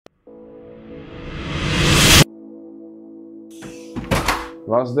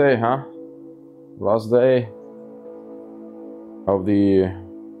Last day, huh? Last day of the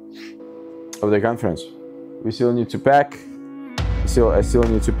conference. We still need to pack. I still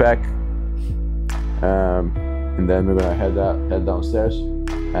need to pack, and then we're gonna head downstairs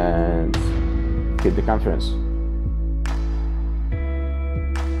and hit the conference.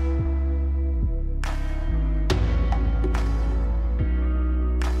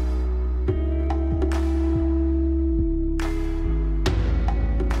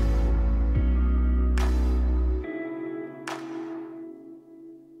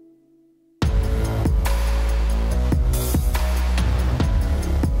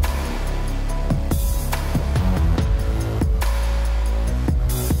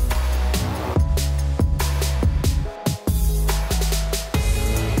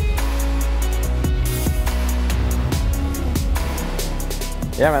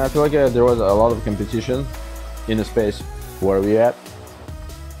 Yeah, man, I feel like there was a lot of competition in the space where we at,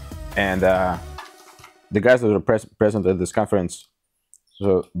 and the guys that are present at this conference,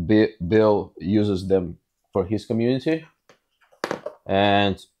 so Bill uses them for his community,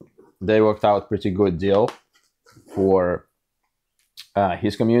 and they worked out pretty good deal for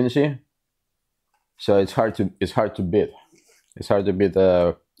his community. So it's hard to beat. It's hard to beat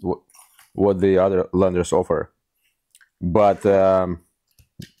what the other lenders offer, but.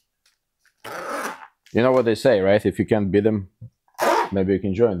 You know what they say, right? If you can't beat them, maybe you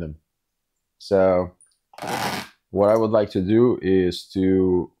can join them. So what I would like to do is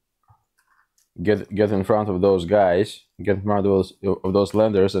to get in front of those guys, get in front of those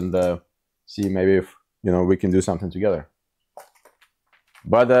lenders, and see maybe if we can do something together.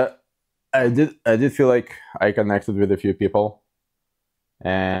 But I did feel like I connected with a few people,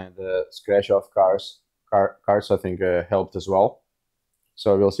 and scratch off cards I think helped as well.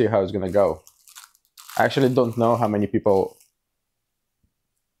 So we'll see how it's gonna go. I actually don't know how many people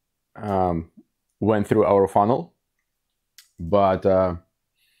went through our funnel, but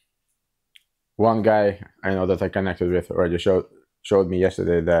one guy I know that I connected with already showed me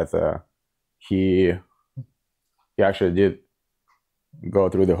yesterday that he actually did go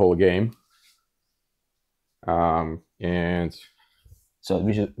through the whole game, and so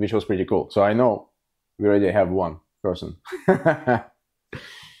which was pretty cool. So I know we already have one person, but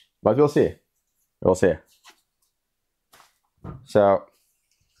we'll see. We'll see. So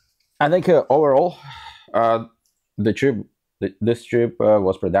I think overall, this trip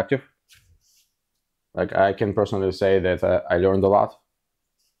was productive. Like, I can personally say that I learned a lot.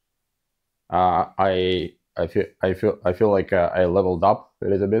 I feel like I leveled up a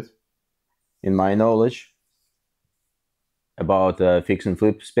little bit in my knowledge about fix and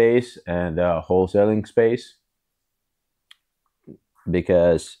flip space and wholesaling space,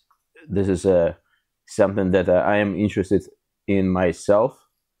 because this is something that I am interested in myself,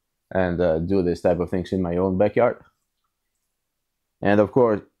 and do this type of things in my own backyard. And of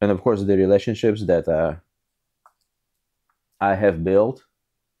course the relationships that I have built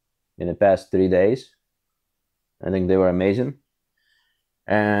in the past 3 days, I think they were amazing,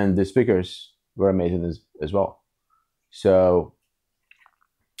 and the speakers were amazing as well. So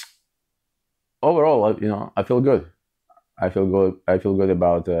overall, I feel good. I feel good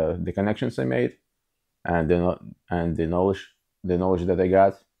about the connections I made, and the knowledge that I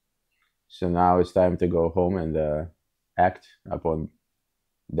got. So now it's time to go home and act upon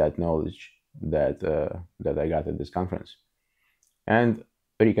that knowledge that I got at this conference, and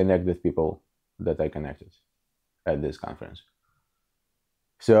reconnect with people that I connected at this conference.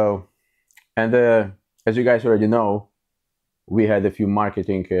 So, and as you guys already know, we had a few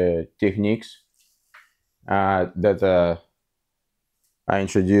marketing techniques that I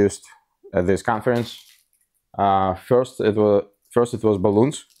introduced at this conference. First it was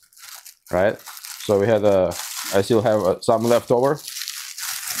balloons, right? So we had I still have some left over.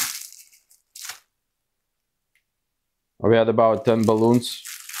 We had about 10 balloons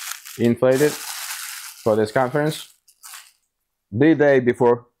inflated for this conference. The day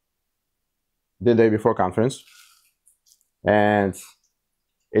before conference, and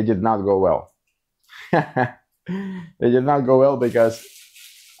it did not go well. It did not go well because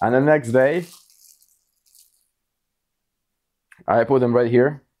on the next day, I put them right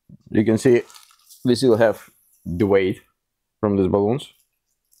here. You can see we still have the weight from these balloons.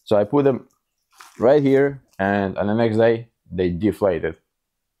 So I put them right here, and on the next day they deflated.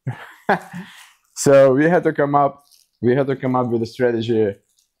 So we had to come up with a strategy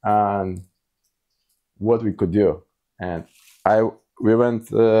on what we could do, and we went.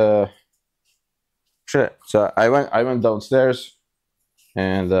 So I went downstairs,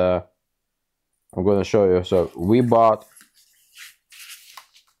 and I'm gonna show you. So we bought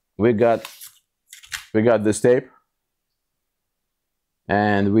we got this tape,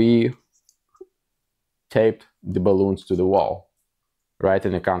 and we taped the balloons to the wall right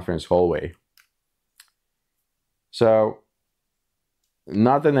in the conference hallway. So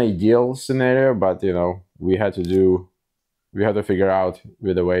not an ideal scenario, but you know, we had to figure out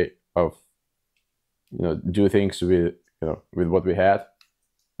with a way of, you know, do things with, you know, with what we had.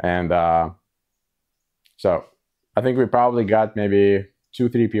 And so I think we probably got maybe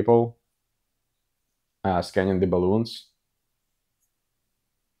 2-3 people scanning the balloons.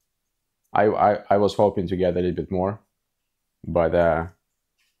 I was hoping to get a little bit more, but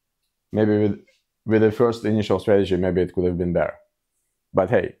maybe with the first initial strategy, maybe it could have been better. But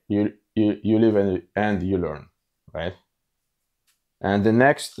hey, you live and you learn, right? And the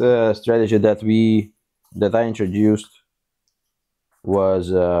next strategy that I introduced was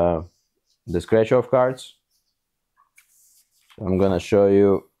the scratch off cards. I'm gonna show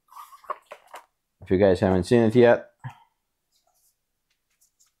you, if you guys haven't seen it yet.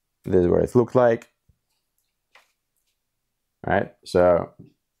 This is what it looked like. All right, so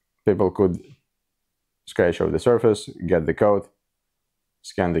people could scratch off the surface, get the code,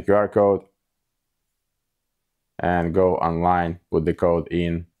 scan the QR code, and go online, put the code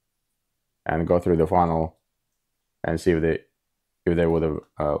in, and go through the funnel and see if they would have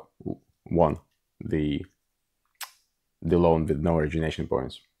won the loan with no origination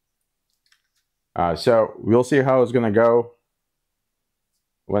points. So we'll see how it's gonna go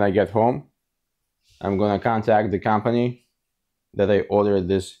when I get home. I'm gonna contact the company that I ordered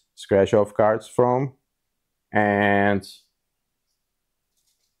this scratch off cards from, and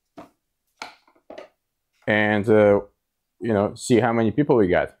you know, see how many people we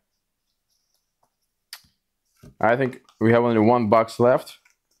got. I think we have only $1 left.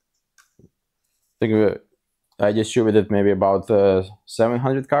 I think I distributed maybe about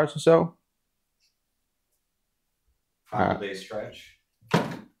 700 cards or so. Final day stretch.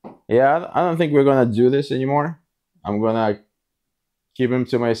 Yeah, I don't think we're gonna do this anymore. I'm gonna keep them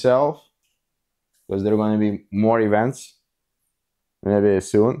to myself because there are gonna be more events maybe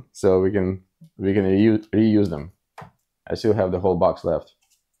soon, so we can reuse them. I still have the whole box left.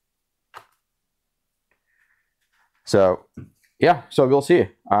 So yeah, so we'll see.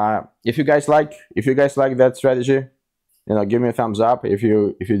 If you guys like that strategy, you know, give me a thumbs up. If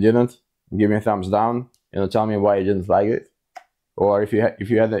you didn't, give me a thumbs down. You know, tell me why you didn't like it, or if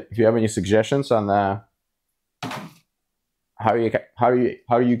you have any suggestions on how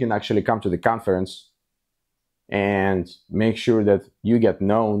you can actually come to the conference and make sure that you get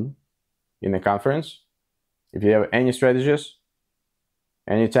known in the conference. If you have any strategies,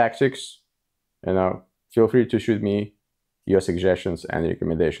 any tactics, you know, feel free to shoot me your suggestions and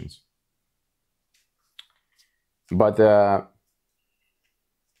recommendations. But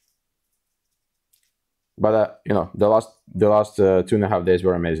you know, the last 2.5 days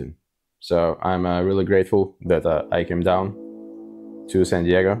were amazing. So I'm really grateful that I came down to San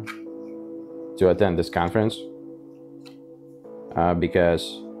Diego to attend this conference because,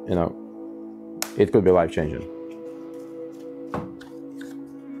 you know, it could be life-changing. All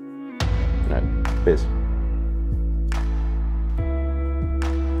right, peace.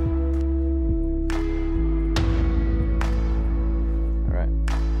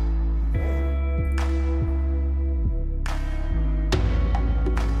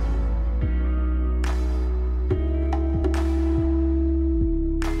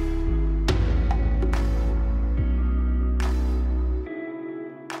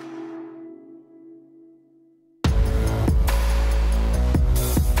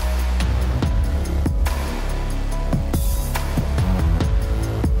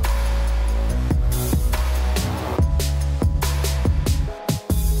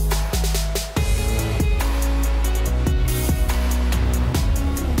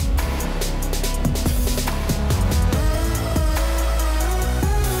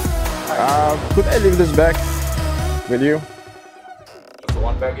 Could I leave this bag with you? Just the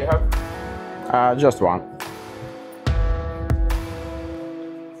one bag you have? Just one.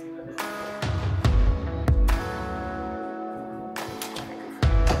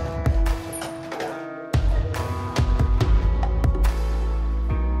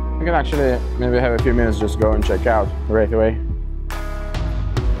 I can actually maybe have a few minutes, just go and check out right away. You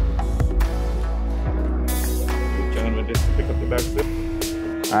can with this to pick up the bags too.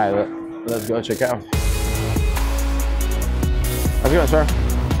 Alright, let's go check out. How's it going, sir?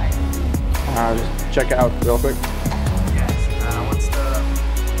 Just check out real quick. Yes. What's the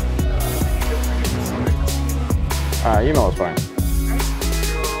Email is fine.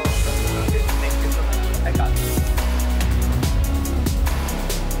 Thank you so much. I got it.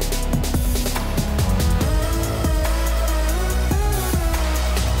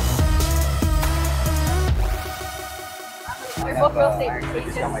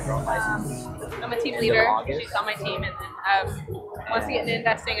 I'm a team leader. She's on my team, and then wants to get into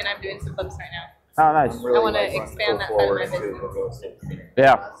investing, and I'm doing some flips right now. Oh, nice. I want to expand that side of my business.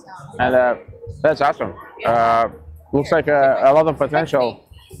 Yeah, and that's awesome. Looks like a lot of potential.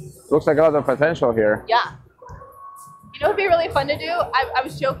 Looks like a lot of potential here. Yeah. You know, it'd be really fun to do. I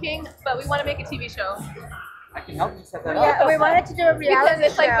was joking, but we want to make a TV show. I can help you set that up. Yeah, we wanted to do a reality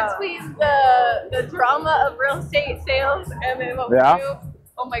Because it's like show. between the drama of real estate sales and then what we do.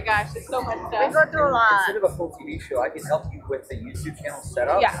 Oh my gosh, it's so much We stuff. go through a lot. Instead of a full TV show, I can help you with the YouTube channel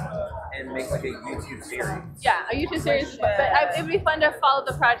setup. Yeah. And make like a YouTube series. Yeah, a YouTube series, but it would be fun to follow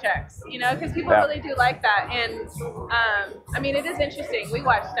the projects, you know, because people really do like that. And I mean, it is interesting. We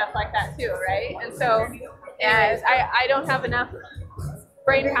watch stuff like that too, right? And so, anyways, I don't have enough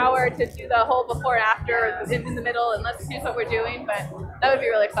brain power to do the whole before and after in the middle, and let's see what we're doing. But that would be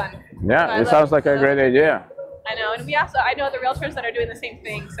really fun. Yeah, it sounds like a great idea. I know, and I know the realtors that are doing the same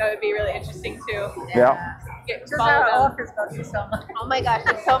thing, so it'd be really interesting to Yeah. get Just our follow them. office goes through so much. Oh my gosh,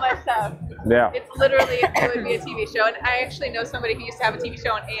 there's so much stuff. Yeah. It's literally, it would be a TV show. And I actually know somebody who used to have a TV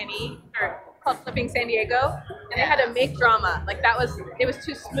show on A&E, or called Flipping San Diego, and they had to make drama. Like it was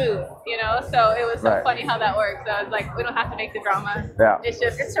too smooth, you know? So it was so funny how that works. So I was like, we don't have to make the drama. Yeah.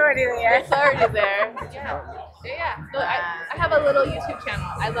 It's already there. It's already there. Yeah. Yeah. So I have a little YouTube channel.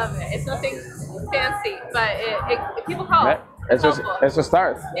 I love it. It's nothing fancy, but if people call it. It's a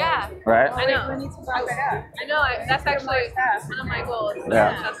start. Yeah. Right? I know. We need to bump it up. I know. That's actually one of my goals.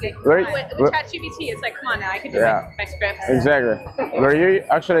 Yeah. With ChatGPT, it's like, come on now, I can do my scripts. Exactly. Were you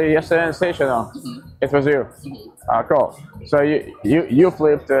actually yesterday in station? No? It was you. Cool. So you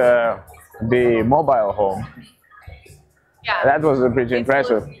flipped the mobile home. Yeah. That was pretty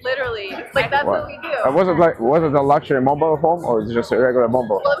impressive. Literally, like that's what we do. Was it a luxury mobile home or just a regular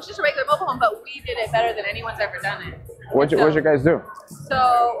mobile? Well, it was just a regular mobile home, but we did it better than anyone's ever done it. What'd you guys do?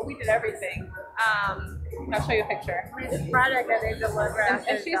 So we did everything. I'll show you a picture. This product that they deliver.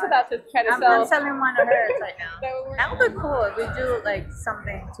 And she's about to try to I'm sell. selling one of hers right now. That would be cool if we do like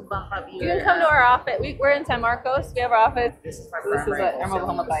something to bump up You can come to our office. We're in San Marcos. We have our office. This is our mobile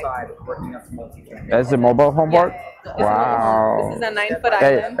home like. That's the mobile home park? Wow. This is a 9-foot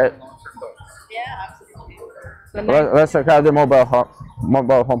island. Yeah, absolutely. Let's check out the mobile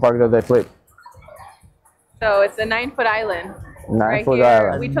home park that they flip. So it's a 9-foot island. 9-foot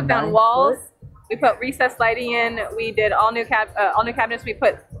island. We took down walls. We put recessed lighting in. We did all new cabinets.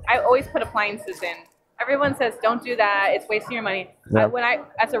 I always put appliances in. Everyone says don't do that. It's wasting your money. Yep.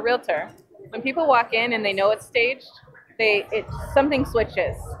 As a realtor, when people walk in and they know it's staged, something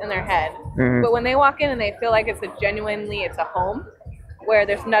switches in their head. Mm-hmm. But when they walk in and they feel like it's a home, where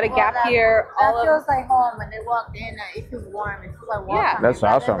there's not a gap here. That feels like home when they walk in. It feels warm. It feels like warm. Yeah. That's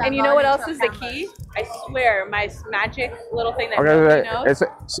awesome. And you know what else is the key? I swear, my magic little thing that nobody knows.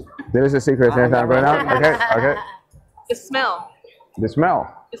 There is a secret thing going on. Okay. The smell. The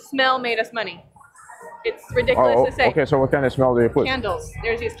smell. The smell made us money. It's ridiculous to say. Okay, so what kind of smell do you put? Candles.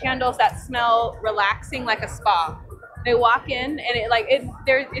 There's these candles that smell relaxing like a spa. They walk in and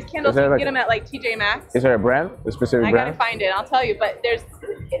there's these candles, you can get them at like TJ Maxx. Is there a brand? A specific brand? I gotta find it, I'll tell you, but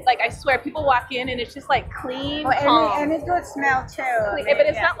I swear, people walk in and it's just like clean, calm. And it's good smell too. But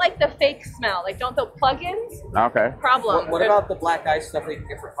it's not like the fake smell. Like, don't throw plugins. Okay. Problem. What about the black ice stuff that you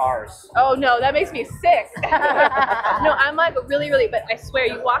get for cars? Oh no, that makes me sick. No, I'm like really, but I swear,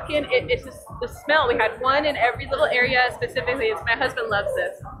 you walk in, it's just the smell. We had one in every little area specifically. My husband loves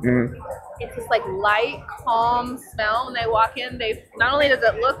this. Mm. It's this like light, calm smell when they walk in. Not only does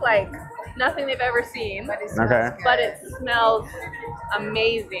it look like nothing they've ever seen, but it smells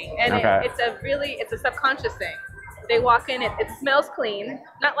amazing. And it's a subconscious thing. They walk in, it smells clean,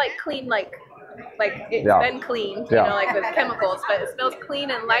 not like clean like it's been cleaned, you know, like with chemicals, but it smells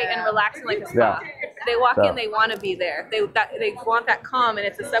clean and light and relaxing like a spa. They walk in, they want to be there. They want that calm, and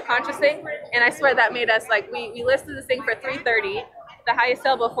it's a subconscious thing. And I swear that made us we listed this thing for $330. The highest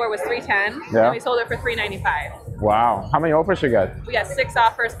sale before was $310, and we sold it for $395. Wow. How many offers you got? We got 6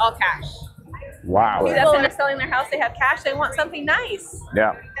 offers, all cash. Wow. People are selling their house, they have cash, they want something nice.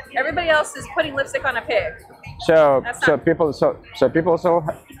 Yeah. Everybody else is putting lipstick on a pig. So people sell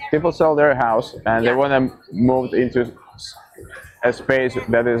their house and they want to move into a space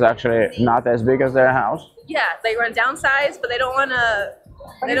that is actually not as big as their house. Yeah, they want to downsize, but they don't want to.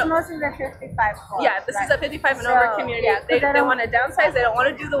 It's mostly the 55 plus. Yeah, this is a 55 and over community. They want to downsize. They don't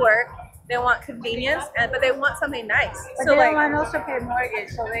want to do the work. They want convenience, but they want something nice. But they don't want to also pay mortgage,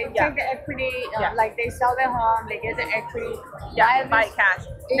 so they take the equity. Like they sell their home, they get the equity. Buy it cash.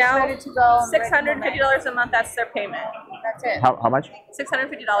 Now ready to go. $650 a month. That's their payment. That's it. How much?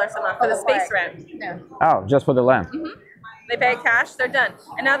 $650 a month for the space rent. No. Oh, just for the land. Mm-hmm. They pay cash, they're done.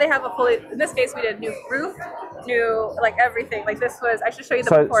 And now they have a fully, in this case, we did new roof, new, like everything. Like this was, I should show you the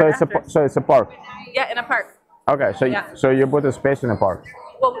before and after. So it's a park. Yeah, in a park. Okay, so so you bought a space in the park.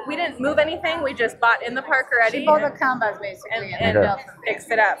 Well, we didn't move anything. We just bought in the park already. She bought the canvas basically and fixed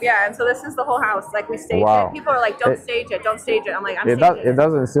it up. Yeah, and so this is the whole house. Like we staged it. People are like, "Don't stage it, don't stage it." I'm like, It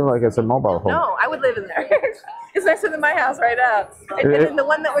doesn't seem like it's a mobile home. No, I would live in there. It's nicer than my house right now. And then the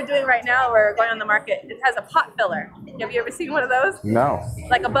one that we're doing right now, we're going on the market. It has a pot filler. Have you ever seen one of those? No.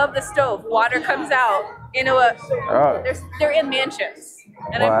 Like above the stove, water comes out into a. They're in mansions.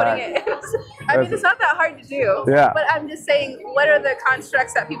 And I'm putting it in. I mean, it's not that hard to do. Yeah. But I'm just saying, what are the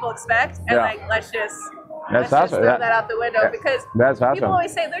constructs that people expect? And like, let's just throw that out the window because people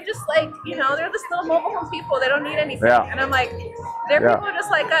always say they're just like, you know, they're just little mobile home people. They don't need anything. Yeah. And I'm like, they're people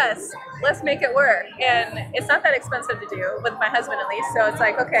just like us. Let's make it work. And it's not that expensive to do with my husband at least. So it's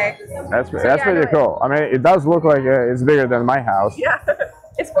like, okay. That's pretty cool. I mean, it does look like it's bigger than my house. Yeah.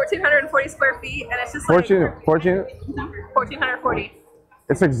 It's 1,440 square feet, and it's just 1,440.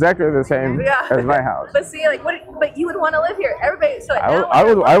 It's exactly the same as my house. But see, like, but you would want to live here. Everybody, so like I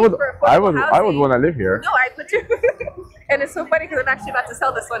would want to live here. No, I would too. And it's so funny because I'm actually about to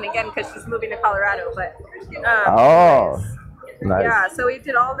sell this one again because she's moving to Colorado. But nice. Yeah, so we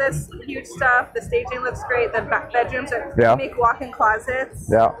did all this huge stuff. The staging looks great. The bedrooms are make walk-in closets.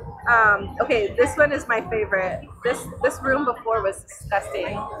 Yeah. Okay, this one is my favorite. This room before was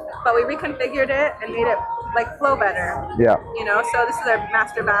disgusting, but we reconfigured it and made it like flow better. Yeah. You know, so this is our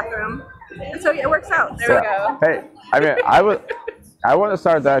master bathroom, and so it works out. There we go. Hey, I mean, I want to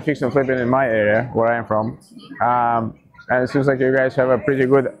start fix and flipping in my area where I'm from, and it seems like you guys have a pretty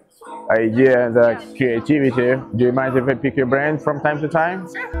good idea and creativity. Do you mind if I pick your brain from time to time?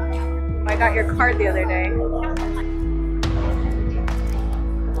 Sure. I got your card the other day.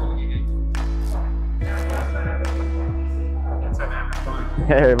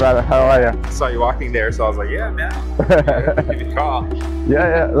 Hey brother, how are you? I saw you walking there, so I was like, yeah, man. Give me a call.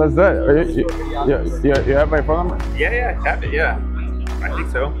 Yeah, let's do it. You have my phone number? Yeah, I have it, yeah. I think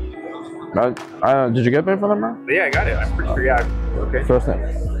so. Did you get my phone number? Yeah, I got it. I'm pretty sure, yeah. Okay. First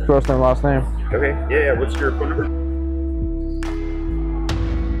name, last name. Okay, yeah. What's your phone number?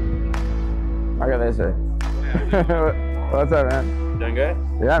 How can I say? What's up, man? Doing good?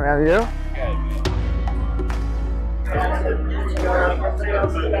 Yeah, man, you? Good. Oh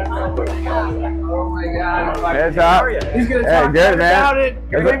my God! Hey, Tom. He's gonna talk about it.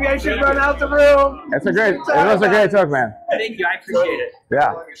 Maybe I should run out the room. It was a great talk, man. Thank you. I appreciate it.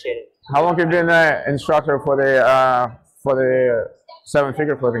 Yeah. I appreciate it. How long have you been an instructor for the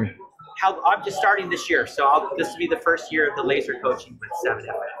 7-figure flipping? I'm just starting this year, so this will be the first year of the laser coaching with 7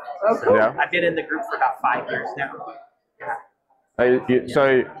 FA. Oh, cool. Yeah. I've been in the group for about 5 years now. Yeah.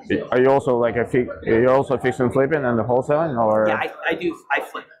 So are you also like you're also fixing flipping and the wholesaling, or? Yeah, I do. I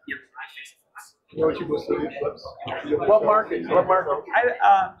flip. Yep, I fix it. You know what you mostly flips? Yeah. What market? I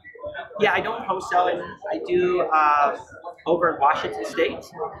don't wholesaling. I do over in Washington State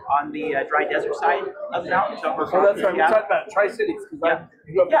on the dry desert side of the mountains. That's right. We're talking about Tri-Cities. Yeah.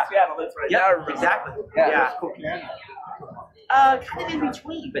 Seattle. That's right. Yeah, exactly. Yeah. Kind of in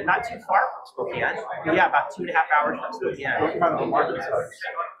between, but not too far from Spokane. Yeah, about 2.5 hours from Spokane. What kind of market size?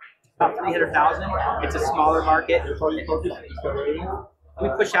 About 300,000. It's a smaller market. We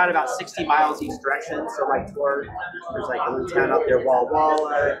push out about 60 miles each direction. So like there's like a little town out there, Walla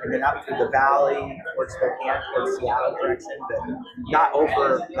Walla, and then up through the valley towards Spokane, towards Seattle direction, but not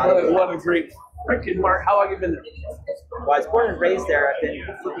over. What a great freaking mark. How long have you been there? Well, I was born and raised there. I've been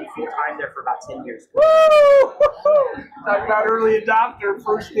flipping full time there for about 10 years. Woo! Talk about early adopter,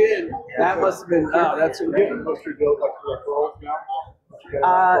 first in. Yeah. That must have been, that's a good. Must be built like referrals now.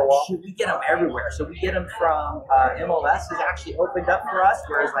 We get them everywhere. So we get them from MLS has actually opened up for us,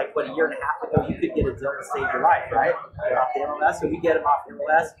 whereas like a year and a half ago you could get a deal to save your life, right? Off the MLS. So we get them off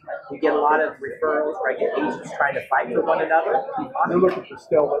MLS. We get a lot of referrals where I get agents trying to fight for one another. They're looking for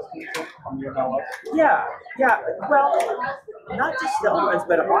stale listings on the MLS. Yeah. Well, not just stale ones,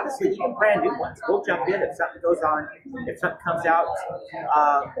 but honestly even brand new ones. We'll jump in if something goes on, if something comes out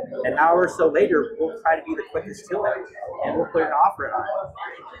an hour or so later, we'll try to be the quickest to it, and we'll put an offer on it.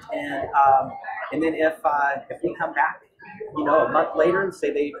 And then if we come back, a month later and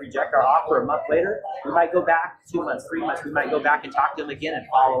say they reject our offer a month later, we might go back 2 months, 3 months. We might go back and talk to them again and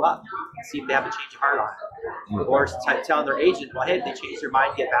follow up and see if they have a change of heart on it, or telling their agent, well, hey, if they change their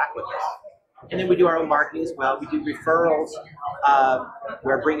mind, get back with us. And then we do our own marketing as well. We do referrals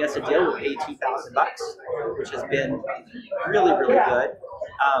where bring us a deal, we'll pay $2,000, which has been really, really good.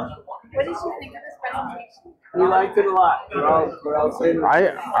 What did you think of this presentation? We liked it a lot. We're all saying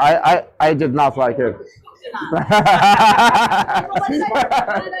I did not like it. What did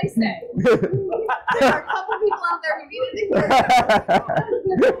I say? There are a couple people out there who needed to hear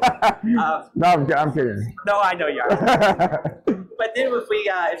it. No, I'm kidding. No, I know you are. But then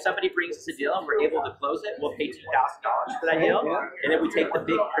if somebody brings us a deal and we're able to close it, we'll pay $2,000 for that deal, and then we take the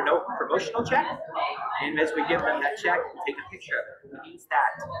big promotional check, and as we give them that check, we take a picture of it. We use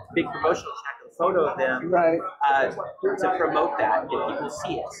that big promotional check, a photo of them, to promote that, and people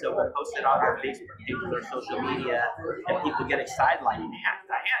see it. So we'll post it on our Facebook pages or social media, and people get excited, like, man,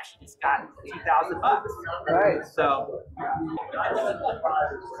 Diane, she just got $2,000. right. So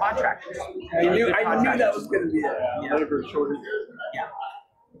contractors. I knew that was going to be a labor shortage. Yeah.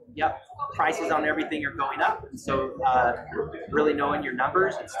 Yep. Prices on everything are going up, and so really knowing your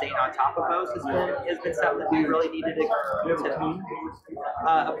numbers and staying on top of those has been something that we really needed to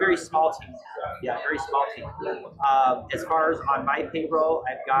a very small team. Yeah, very small team. As far as on my payroll,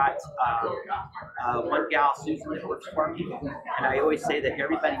 I've got one gal, Susan, that works for me, and I always say that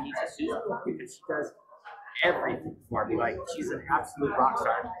everybody needs a Susan because she does everything for me. Like, she's an absolute rock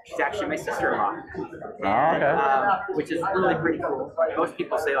star. She's actually my sister-in-law, which is really pretty cool. Most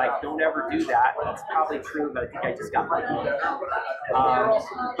people say, like, don't ever do that. That's probably true, but I think I just got lucky.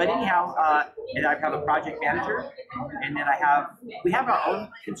 But anyhow, and I have a project manager, and then we have our own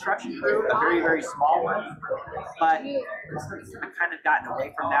construction crew, a very, very small one, but I've kind of gotten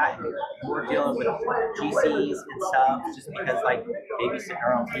away from that. We're dealing with GCs and subs just because, like, babysitting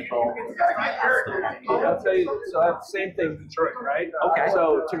our own people. I'll tell you, so I have the same thing in Detroit, right? Okay.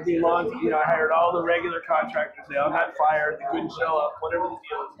 So it took me long, I hired all the regular contractors. They all got fired. They couldn't show up, whatever the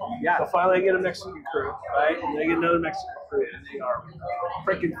deal is. Yeah. So finally I get a Mexican crew, right? And they get another Mexican crew, and they are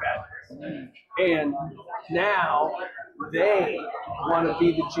freaking fabulous. And now they want to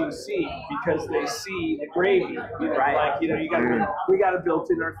be the GC because they see the gravy. Right. Like, we got to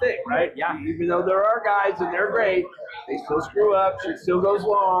build in our thing, right? Yeah. Even though there are guys and they're great, they still screw up. Shit still goes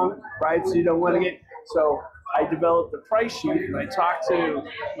long, right? So you don't want to get. So I developed the price sheet, and I talked to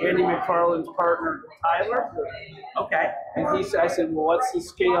Andy McFarland's partner, Tyler. Okay. And I said, well, what's the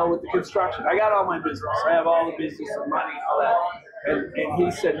scale with the construction? I got all my business. I have all the business and money and all that. And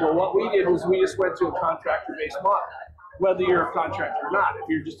he said, well, what we did was we just went to a contractor-based model. Whether you're a contractor or not, if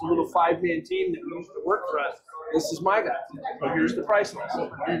you're just a little 5-man team that we used to work for us, this is my guy. So here's the price list.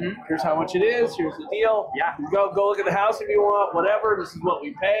 Here's how much it is. Here's the deal. Yeah. Go look at the house if you want. Whatever. This is what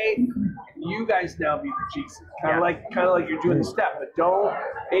we pay. You guys now be the GC. Kind of like you're doing the step, but don't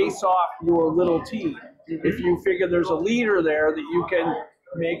ace off your little team. If you figure there's a leader there that you can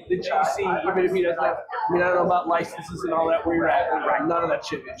make the GC, even if he doesn't have. I mean, I don't know about licenses and all that where you're at. Right. None of that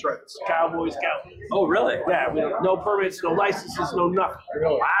shit. It's right. It's Cowboys. Oh, really? Yeah. No permits, no licenses, no nothing.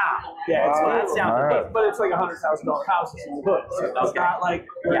 Wow. Yeah. It's That sounds but it's like $100,000 houses in the hood. So it's not like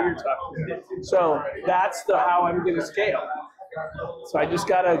where you're talking. So that's how I'm going to scale. So I just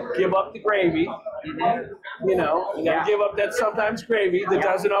gotta give up the gravy. You gotta give up that sometimes gravy that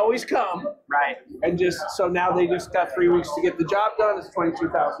doesn't always come. Right. And so now they just got 3 weeks to get the job done. It's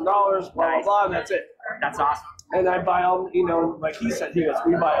 $22,000, blah, blah, blah, and that's it. That's awesome. And I buy all, like he said, we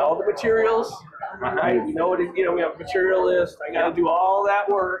buy all the materials, right? We know what we have a material list. I got to do all that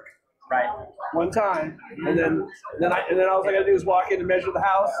work, right, one time, and then all I got to do is walk in and measure the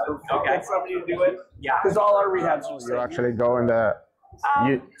house, or get somebody to do it. Yeah. Because all our rehabs are the same. You actually go in the.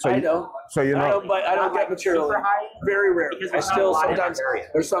 I don't. So you know. I don't get material. Very rare. I still sometimes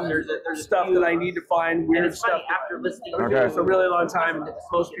there's some stuff that I need to find weird stuff. After listening, I've been doing it for a really long time, and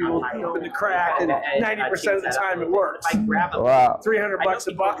most people open the crack, and 90% of the time it works. Wow. $300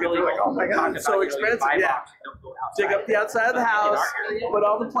 a bucket. You're like, oh my god, it's so expensive. Yeah. Dig up the outside of the house, put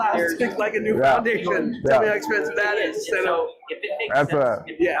all the plastic like a new foundation. Tell me how expensive that is. That's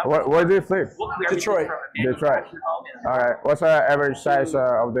where do you flip? Detroit. Detroit. All right. What's the average size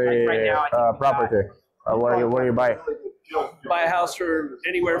of the property? What do you buy? Buy a house for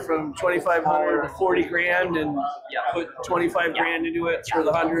anywhere from $2,500 to $40,000, and put $25,000 into it for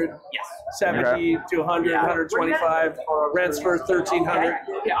the 100. Yes. 70 to 100, 125. Rents for $1,300.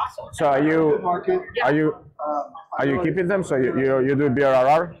 So are you keeping them? So you do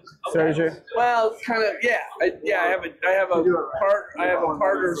BRR strategy? Well, kind of, yeah. I have a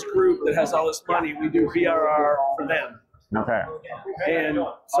partners group that has all this money. We do BRR for them. Okay. And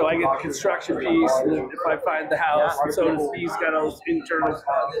so I get the construction piece, and if I find the house, and so he's got all those internal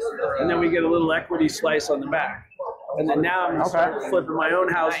costs, and then we get a little equity slice on the back. And then now I'm start flipping my own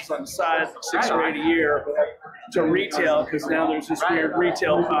houses on the side, 6 or 8 a year, to retail, because now there's this weird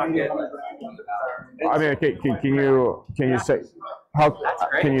retail pocket. I mean, can you say How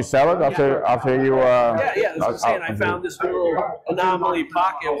can you sell it after you? Yeah, that's what I'm saying. I found this little anomaly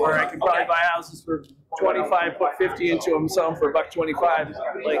pocket where I could probably buy houses for 25, put 50 into them, sell them for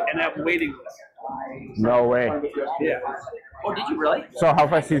 $1.25, like, and have a waiting list. No way. Yeah. Oh, did you really? So how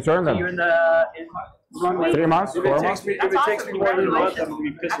fast do you turn them? You're in the 3 months, If 4 it months? takes me more than a month, I'm gonna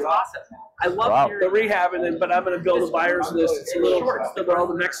be pissed That's off. awesome. I love Wow. The rehabbing it, but I'm going to build a buyer's list. It's a little for all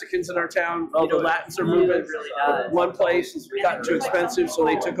the Mexicans in our town. All the Latins are moving. One place has gotten too expensive, so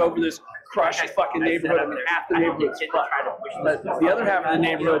they took over this crushed fucking neighborhood. I mean, half the neighborhood's fucked. But the other half of the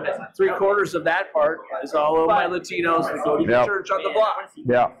neighborhood, 3/4 of that part, is all of my Latinos that go to the church on the block.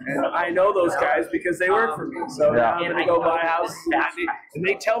 Yeah. And I know those guys because they work for me. So now I'm going to go buy houses. And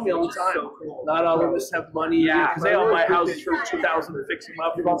they tell me all the time, not all of us have money. Because they all buy houses for $2,000 to fix them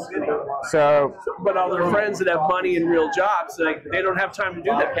up. So, But all their friends that have money and real jobs, they don't have time to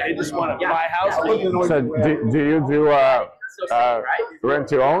do that. They just want to buy houses. so do you do rent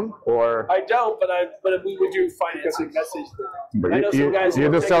to own or? I don't, but we would do financing. But I know some guys you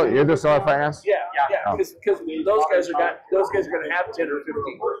who just sell finance? Yeah, because those guys are going to have 10 or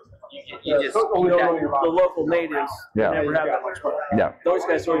 15. You just The local natives never have that much money. Yeah. Those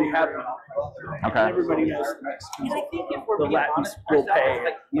guys already have it. Okay. Everybody knows the Latins will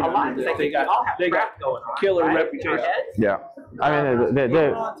pay. You know, they got killer reputation. Yeah. I mean,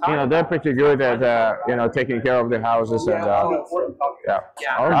 they're pretty good at taking care of the houses and I'm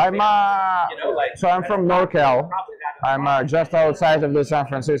from NorCal. I'm just outside of the San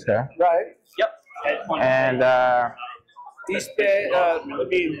Francisco. Right. Yep. And East Bay,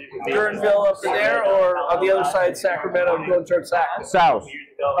 Guerneville up in there, or on the other side, Sacramento, going towards Sac. south.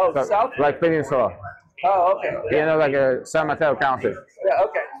 Oh, So, south? like Peninsula. Oh, okay. Like San Mateo County. Yeah,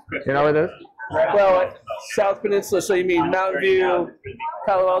 okay. You know what it is? Well, South Peninsula, so you mean Mountain View,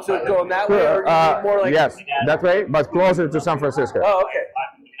 Palo Alto, going that way, or you mean more like? Yes, that way, but closer to San Francisco. Oh, okay.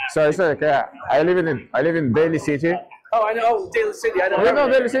 So it's like I live in Daly City. Oh, I know. Oh, Daly City. I know. You know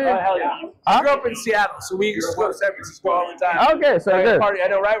Daly City? Oh, hell yeah. I grew up in Seattle, so we used to go to San Francisco all the time. Okay, so Right, good. party. I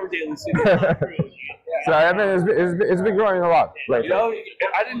know right where Daly City is. So I mean, it's been growing a lot. Like, You know,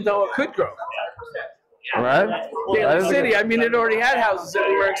 I didn't know it could grow. right? Daly City, I mean, it already had houses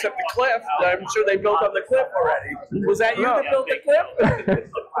everywhere except the cliff. I'm sure they built on the cliff already. Was that you that built the cliff?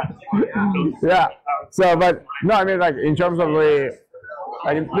 Yeah. So, but no, I mean, like in terms of there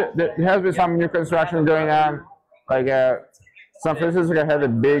has been some new construction going on. Like San Francisco had a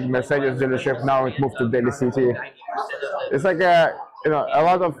big Mercedes dealership. Now it moved to Daly City. It's like a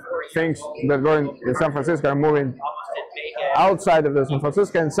lot of things that go in San Francisco are moving outside of the San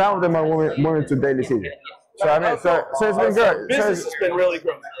Francisco, and some of them are moving to Daly City. So I mean, so it's been good. Business has been really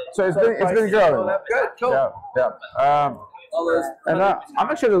growing. So it's been growing. Good, cool. Yeah. And I'm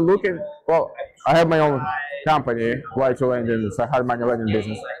actually looking. Well, I have my own company, Y2 Engine. It's a hard manual engine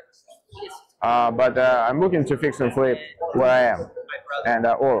business. But I'm looking to fix and flip where I am, and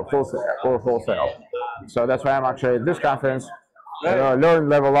or wholesale. So that's why I'm actually at this conference. Learn,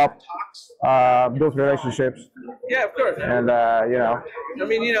 level up, build relationships. Yeah, of course. And I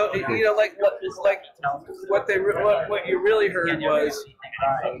mean, like what you really heard was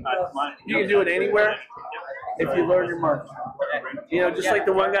you can do it anywhere if you learn your market. Just like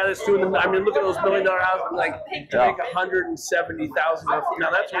the one guy that's doing them. I mean, look at those $1 million houses. Like, to make $170,000. Now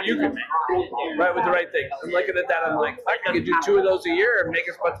that's what you can make, right, with the right thing. I'm looking at that. I'm like, I could do 2 of those a year and make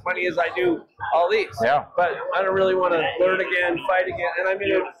as much money as I do all these. Yeah. But I don't really want to learn again, fight again, and I'm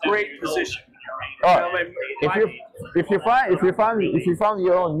in a great position. If you found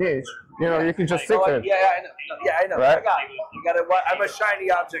your own niche, you can just stick to it. Yeah, I know. Right? I got it. I'm a shiny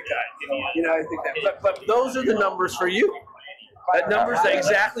object guy. I think that. But those are the numbers for you. That number's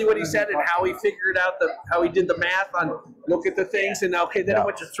exactly what he said, and how he figured out how he did the math on look at the things, and okay, then it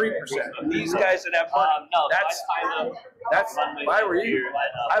went to 3%. And these guys that have money, that's if I were you,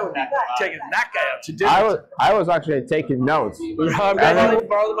 I would be taking that guy out to dinner. I was actually taking notes. I'm going to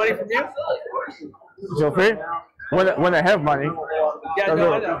borrow the money from you. So free? When I have money, Yeah,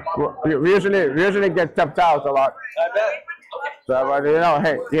 no, I know. we usually get tapped out a lot. I bet. So, but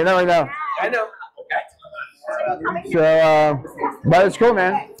hey, you never know. I know. So, but it's cool,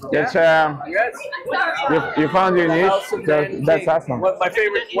 man. It's you found your niche. So that's awesome. One of my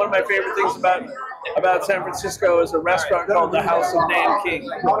favorite things about San Francisco is a restaurant called the House of Dan King.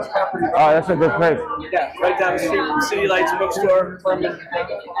 Oh, that's a good place. Yeah, right down the street from City Lights Bookstore.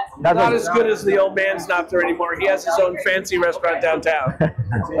 Not as good as the old man's not there anymore. He has his own fancy restaurant downtown.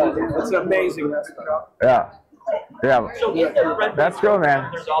 It's an amazing restaurant. Yeah. That's cool,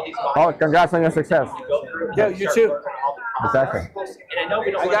 man. Oh, congrats on your success. Yeah, you too. Exactly. And I know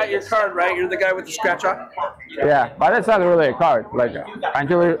we don't I want got to your card, right? You're the guy with the scratch on? Yeah, but it's not really a card. Like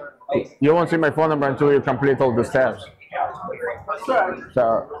until you won't see my phone number until you complete all the steps. So,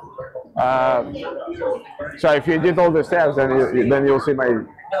 so if you did all the steps, then you'll see my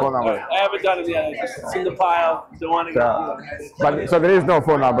phone number. I haven't done it yet. It's in the pile. Don't want to But so there is no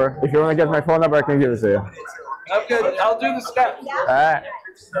phone number. If you want to get my phone number, I can give it to you. I'm good. I'll do the steps. All right.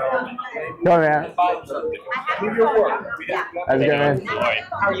 Go, man. Do your work. How's it going, man? How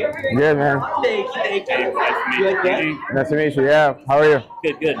are you? Good, man. Thank you. Good. Nice to meet you. Yeah. How are you?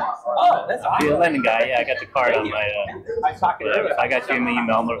 Good. Oh, that's awesome. The Lennon guy, yeah, I got the card on my, whatever. So I got you in the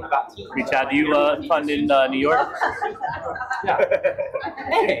email. I'm going to reach out. Do you fund in New York?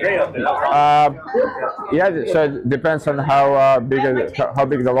 Great up there. Yeah. So it depends on how big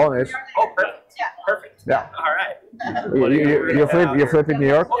the loan is. Oh, perfect. Perfect. Yeah. All right. You flip in New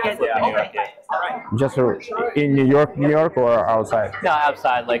York? Okay. All right. Just in New York, or outside? No,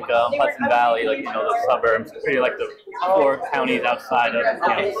 outside, like Hudson Valley, like, the suburbs, pretty like the 4 counties outside of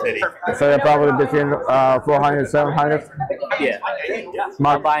the city. So they're probably between 400, 700? Yeah.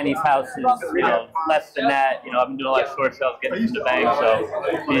 I'm buying these houses, less than that. I've been doing a lot of short sales, getting into the bank, so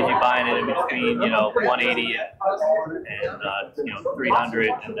usually buying it in between, 180 and 300,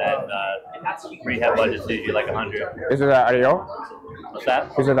 and then rehab budget's usually like 100. Is it REO? What's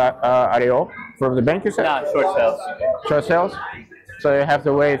that? Is it REO from the bank, you said? No, short sales. Short sales? So you have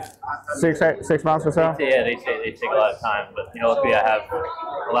to wait 6 months or so? Yeah, they say they take a lot of time, but luckily I have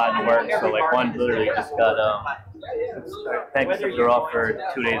a lot in the works. So like one literally just got thanks to their offer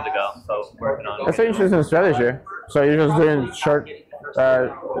 2 days ago, so working on it. That's an interesting strategy. So you're just doing short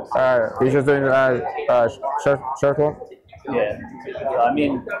one? Yeah, I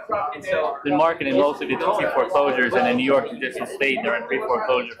mean, been marketing mostly to pre-foreclosures, and in New York, just a state, they're in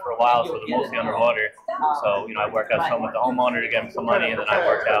pre-foreclosure for a while, so they're mostly underwater. So, I work out some with the homeowner to get him some money, and then I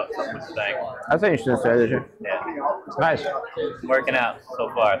work out some with the bank. That's an interesting strategy. Yeah. Nice. Working out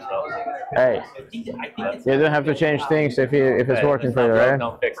so far, so. Hey, you don't have to change things if it's working for you, right?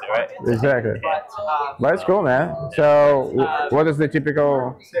 Don't fix it, right? Exactly. But it's cool, man. So, what is the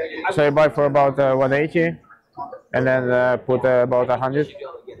typical? So you buy for about 180, and then put about 100.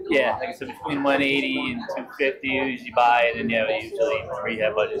 Yeah, like I said, between 180 and 250, you usually buy it, and usually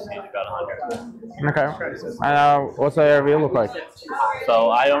rehab budget's usually about 100. Okay. And what's the ARV look like? So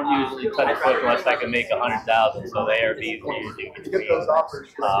I don't usually cut it quick unless I can make 100,000. So the ARV is usually between.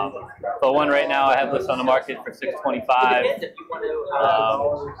 But one right now I have this on the market for 625.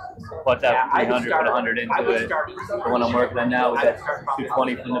 Bought that for 300, put 100 into it. The one I'm working on now is at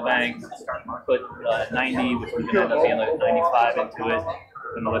 220 from the bank. Put 90, which was gonna end up being like 95 into it.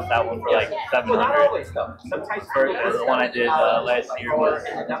 And list that one for like 700. The one I did last year was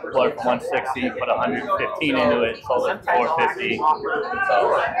bought for 160, put 115 into it, sold it for 450. So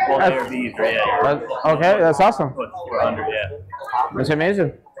both ARVs are Okay, that's awesome. 400, yeah. That's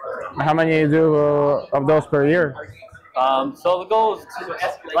amazing. How many you do of those per year? So the goal is to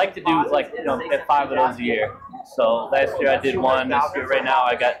like to do get 5 of those a year. So last year I did 1. This year, right now,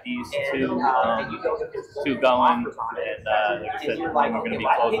 I got these 2 going, and like I said, we're going to be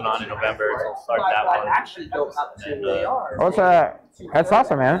closing on in November, so we'll start that one. And, That's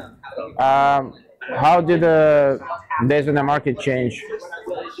awesome, man. How did the days in the market change?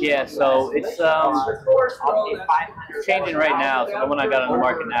 Yeah, so it's changing right now. So the one I got on the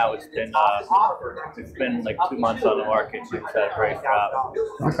market now, it's been like 2 months on the market since that price drop.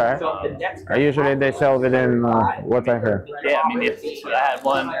 Okay. Usually they sell within what time frame? Yeah, I mean, I had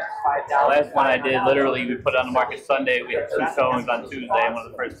one. The last one I did, literally, we put it on the market Sunday. We had 2 showings on Tuesday, and one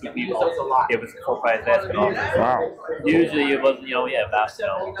of the first 2 people gave us a full price asking offer. Wow. Usually it was, about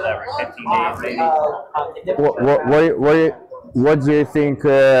whatever, 15 days maybe. What do you think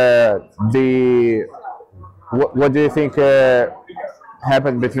what do you think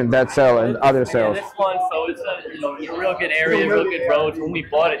happened between that sale and other sales? This one, so it's a real good area, real good roads. When we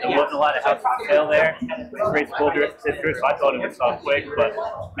bought it, there wasn't a lot of houses for sale there. Rates pulled their citrus, so I thought it would sell quick. But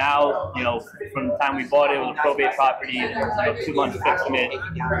now, from the time we bought it, it was a probate property, and 2 months fixing it.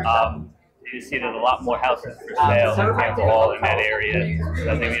 You see there's a lot more houses for sale in Campbell Hall in that area.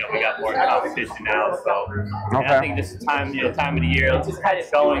 So I think we got more competition now. So I think this is time of the year. It's just kind of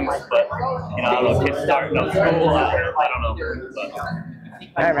showings, but I don't know, kids starting up school. I don't know.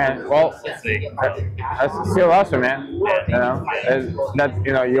 But, hey man, well, let's see. That's still awesome, man. That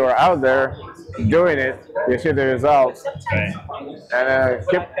you're out there doing it. You see the results, Right. and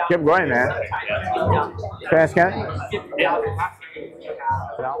keep going, man. Yeah. Can I scan? Yeah.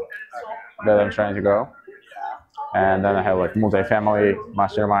 That I'm trying to go, and then I have like multi-family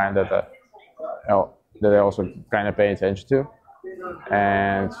mastermind that that I also kind of pay attention to,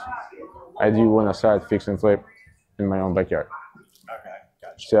 and I do want to start fix and flip in my own backyard. Okay,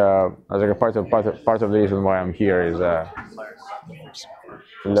 gotcha. So as like a part of the reason why I'm here is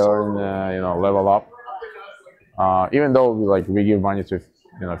learn, level up. Even though we give money to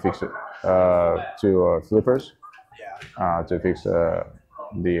fix it to flippers, to fix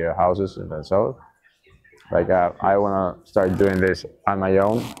the houses and then sell it. Like I want to start doing this on my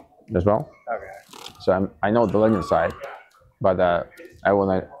own as well. Okay. So I know the learning side, but I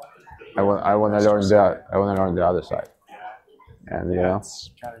want to learn the other side. And yeah, it's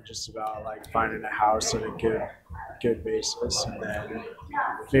kind of just about like finding a house at a good basis and then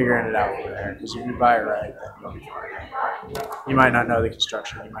figuring it out from there. Because if you buy it right, then you'll be fine. You might not know the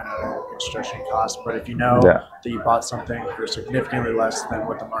construction, you might not know the construction cost, but if you know that you bought something for significantly less than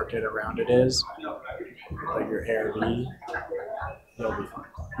what the market around it is, like your Airbnb, you'll be fine.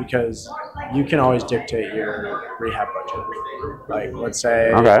 Because you can always dictate your rehab budget. Like let's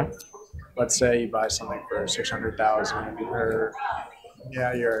say you buy something for 600,000 or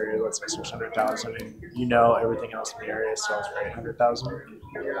let's say 600,000, and you know everything else in the area sells for 800,000.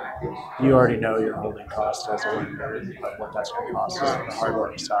 You already know your holding cost as a lender, like what that's going to cost is on the hard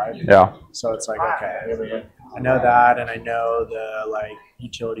work side. Yeah. So it's like, okay, I know that, and I know the like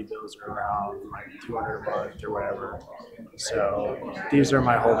utility bills are around like 200 a month or whatever. So these are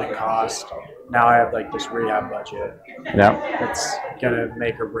my holding costs. Now I have like this rehab budget. Yeah. It's gonna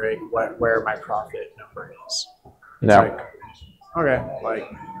make or break where my profit number is. It's yeah. Like, okay, like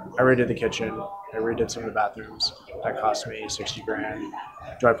I redid the kitchen, I redid some of the bathrooms. That cost me 60 grand.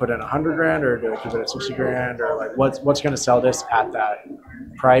 Do I put in 100 grand or do I keep it at 60 grand, or like what's gonna sell this at that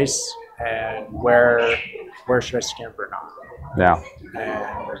price, and where should I skimp or not? Yeah.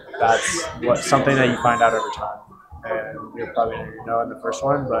 And that's something that you find out over time. And you're probably not gonna know in the first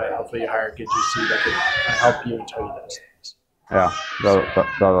one, but hopefully you hire a good GC that can kind of help you and tell you those things. Yeah,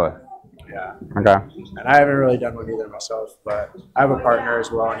 totally. Yeah. Okay. And I haven't really done one either myself, but I have a partner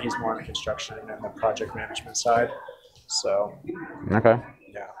as well, and he's more on the construction and the project management side. So. Okay.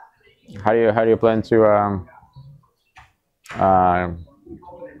 Yeah. How do you plan to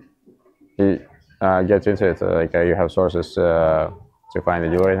get into it? Like you have sources to find a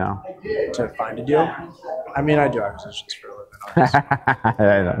deal right now? To find a deal? I mean, I do acquisitions for a living.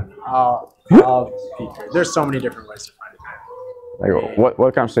 I know. I'll be clear. There's so many different ways to find a deal. Like,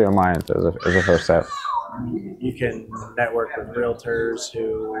 what comes to your mind as a first step? You can network with realtors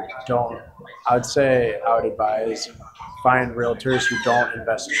who don't. I would advise find realtors who don't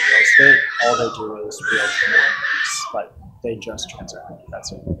invest in real estate. All they do is realtor, but they just transact.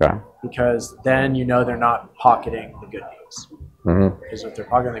 That's it. Okay. Because then you know they're not pocketing the good deals. Mm-hmm. Because if they're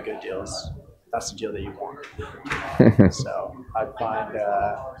pocketing the good deals, that's the deal that you want. So I'd find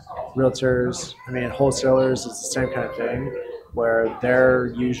realtors. I mean, wholesalers is the same kind of thing, where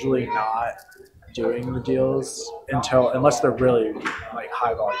they're usually not doing the deals unless they're really like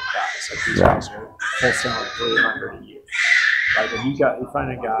high volume guys. Like these guys are wholesaling 300 a year. Like if you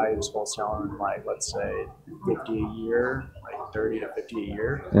find a guy who's wholesaling like let's say 50 a year, like 30 to 50 a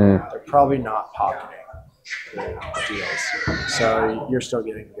year, they're probably not pocketing the deals. So you're still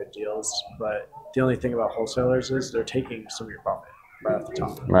getting good deals, but the only thing about wholesalers is they're taking some of your profit right off the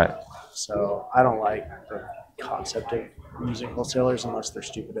top. Right. So I don't like the concept of using wholesalers unless they're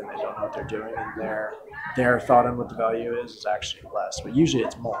stupid and they don't know what they're doing, and their thought on what the value is actually less, but usually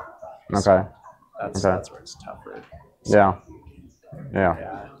it's more. So okay. That's where it's tougher. So,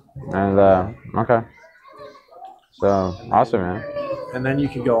 yeah. And okay. So awesome, man. And then you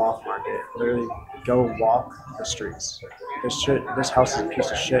can go off market. Literally go walk the streets. This house is a piece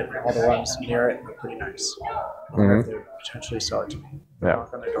of shit. All the ones near it are pretty nice. I wonder if they would potentially sell it to me.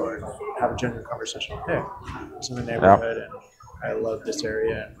 Knock on the door and have a genuine conversation. Hey, I was in the neighborhood and I love this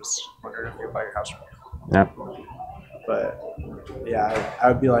area and was wondering if you could buy your house from me. Yeah. But yeah,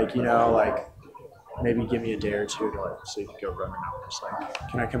 I would be like, maybe give me a day or two to so you can go run the numbers. Like,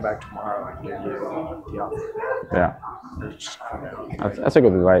 can I come back tomorrow and give you the offer? Yeah. Just, I don't know. That's a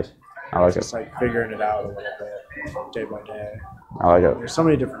good advice. I like Just it. like figuring it out a little bit, day by day. I like it. There's so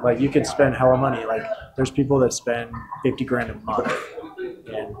many different, like you could spend hella money. Like there's people that spend 50 grand a month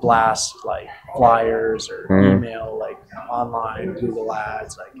and blast like flyers or email, like online Google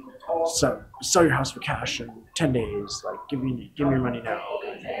ads, like sell your house for cash in 10 days. Like give me your money now.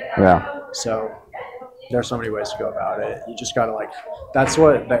 Yeah. So there's so many ways to go about it. You just gotta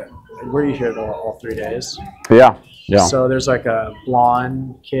were you here all 3 days? Yeah. Yeah. So there's like a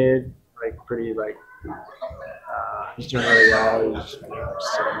blonde kid, like pretty like He's doing really well. He's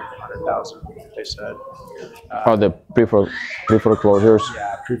 700,000, they said. Oh, the pre-foreclosures.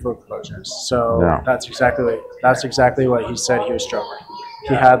 Yeah, pre-foreclosures. So Yeah. that's exactly what he said he was struggling.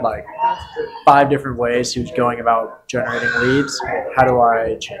 He had like 5 different ways he was going about generating leads. How do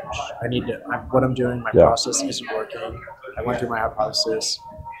I change? What I'm doing, my process isn't working. I went through my hypothesis.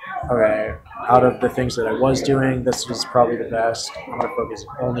 Okay, out of the things that I was doing, this was probably the best. I'm gonna focus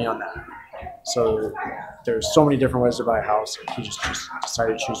only on that. So there's so many different ways to buy a house. He just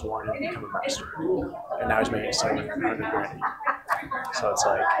decided to choose one and become a master. And now he's making $700 grand a year. So it's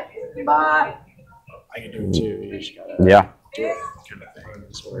like, I can do it too. You just gotta do it, kind of thing.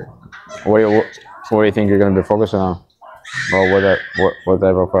 What do you think you're going to be focusing on? Or what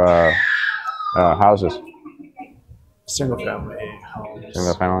type of houses? Single family homes.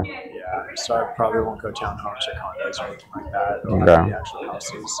 Single family? Yeah, so I probably won't go townhomes or condos or anything like that. It'll Okay. have the actual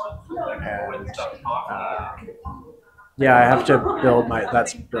houses. And yeah, I have to build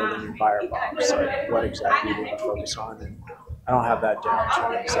that's building your buyer box, like what exactly you want to focus on. And I don't have that down to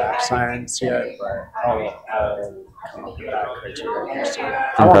an exact science yet, but I'll come up with that criteria. So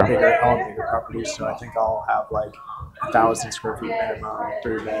I want bigger properties, so I think I'll have like 1,000 square feet minimum,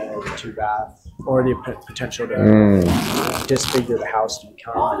 3-bed, 2-bath, or the potential to disfigure the house to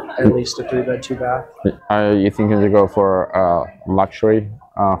become at least a 3-bed, 2-bath. Are you thinking to go for luxury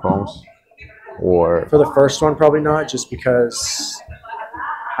homes? Or for the first one, probably not, just because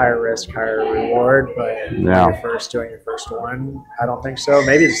higher risk, higher reward. But when you're doing your first one, I don't think so.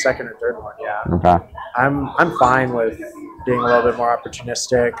 Maybe the second or third one, yeah. Okay. I'm fine with being a little bit more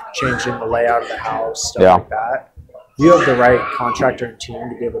opportunistic, changing the layout of the house, stuff like that. If you have the right contractor and team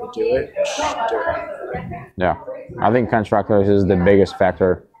to be able to do it, do it. Yeah, I think contractors is the biggest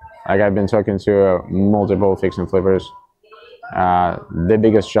factor. Like I've been talking to multiple fix and flippers. The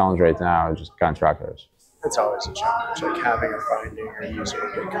biggest challenge right now is just contractors. It's always a challenge, like having or finding or using a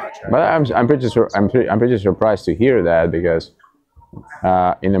good contractor. But I'm pretty surprised to hear that, because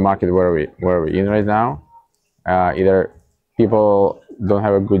in the market where we're in right now, either people don't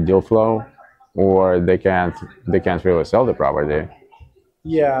have a good deal flow, or they can't really sell the property.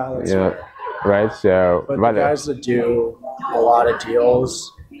 Yeah, that's right. So, but the guys that do a lot of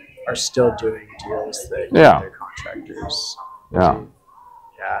deals are still doing deals that their contractors. Yeah.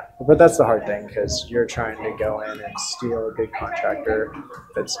 Yeah, but that's the hard thing, because you're trying to go in and steal a good contractor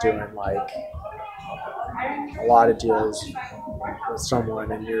that's doing like a lot of deals with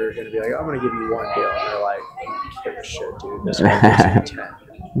someone, and you're going to be like, I'm going to give you one deal, and they're like, give a shit, dude. This one gives you 10.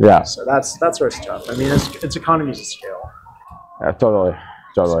 Yeah. So that's where it's tough. I mean, it's economies of scale. Yeah, totally.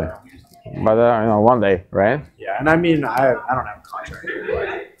 So, but one day, right? Yeah, and I mean, I don't have a contractor, but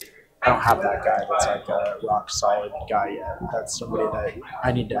I don't have that guy that's like a rock solid guy yet. That's somebody that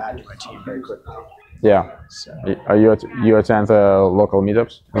I need to add to my team very quickly. Yeah. So, are you attend local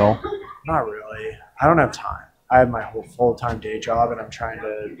meetups at all? Not really. I don't have time. I have my whole full-time day job, and I'm trying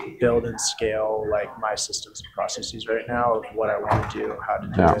to build and scale like my systems and processes right now of what I want to do, how to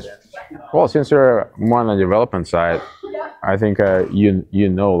do it. Well, since you're more on the development side, I think you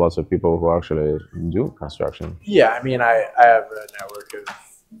know lots of people who actually do construction. Yeah, I mean, I have a network of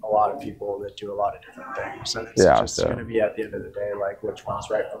a lot of people that do a lot of different things, and it's just going to be at the end of the day like which one's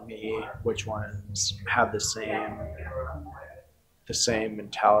right for me, which ones have the same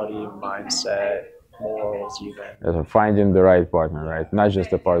mentality, mindset, morals, even. So finding the right partner, right? Not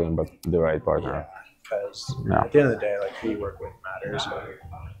just a partner, but the right partner. Because at the end of the day, like who you work with matters.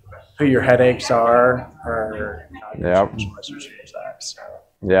 Who your headaches are not unless you change that. So.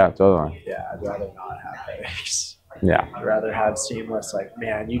 Yeah, totally. Yeah, I'd rather not have headaches. Yeah. I'd rather have seamless, like,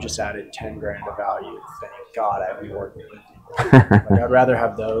 man, you just added 10 grand of value. Thank God I'd be working with you. Like, I'd rather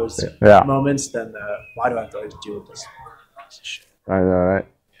have those moments than the, why do I have to always deal with this piece of shit? I know, right?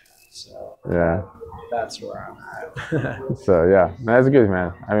 So, yeah. That's where I'm at. So, yeah, that's good,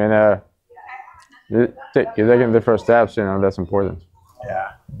 man. I mean, you're taking the first steps, that's important.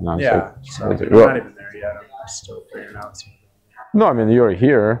 Yeah. No, so we're not even there yet. I'm still figuring out something. No, I mean, you're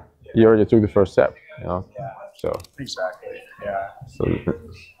here. You already took the first step, Yeah. So. Exactly. Yeah. So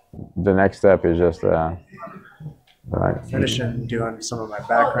the next step is just finishing doing some of my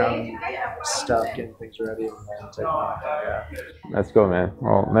background stuff, getting things ready, and then taking off. Yeah. That's cool, man.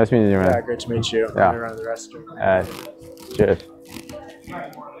 Well, nice meeting you, man. Yeah, great to meet you. Yeah. I'm gonna run the restroom. Cheers.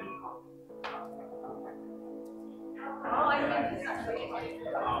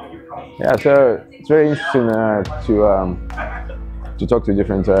 Yeah, so it's very interesting to talk to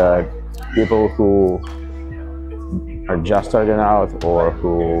different people who are just starting out or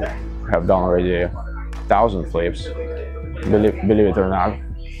who have done already 1,000 flips, believe it or not.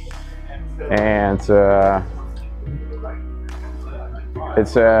 And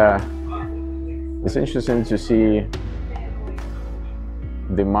it's interesting to see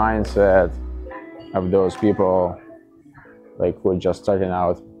the mindset of those people, like who are just starting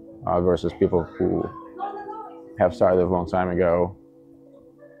out, versus people who have started a long time ago.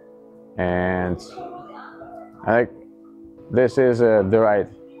 And I think this is the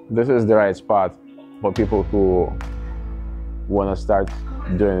right spot for people who want to start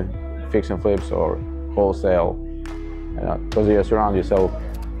doing fix and flips or wholesale, because you surround yourself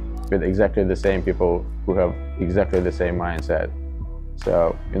with exactly the same people who have exactly the same mindset.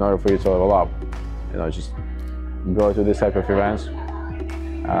 So in order for you to level up, just go to this type of events,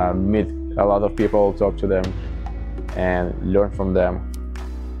 meet a lot of people, talk to them, and learn from them,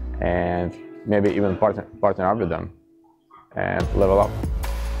 and maybe even partner up with them and level up.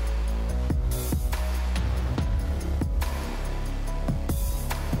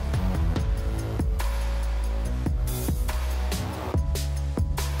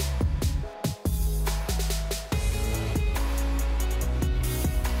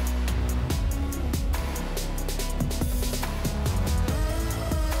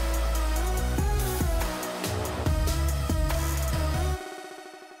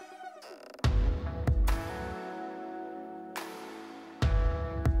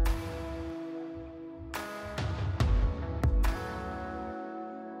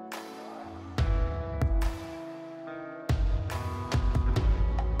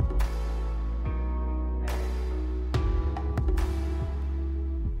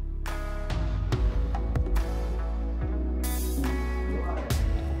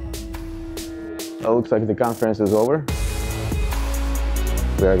 It looks like the conference is over.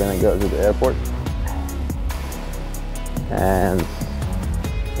 We are gonna go to the airport. And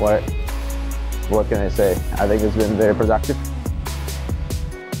what can I say? I think it's been very productive.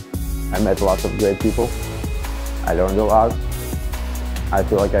 I met lots of great people. I learned a lot. I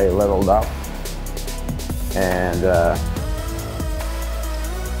feel like I leveled up. And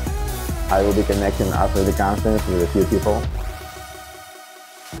I will be connecting after the conference with a few people.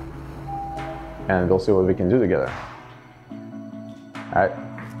 And we'll see what we can do together. All right,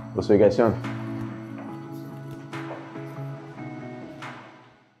 we'll see you guys soon.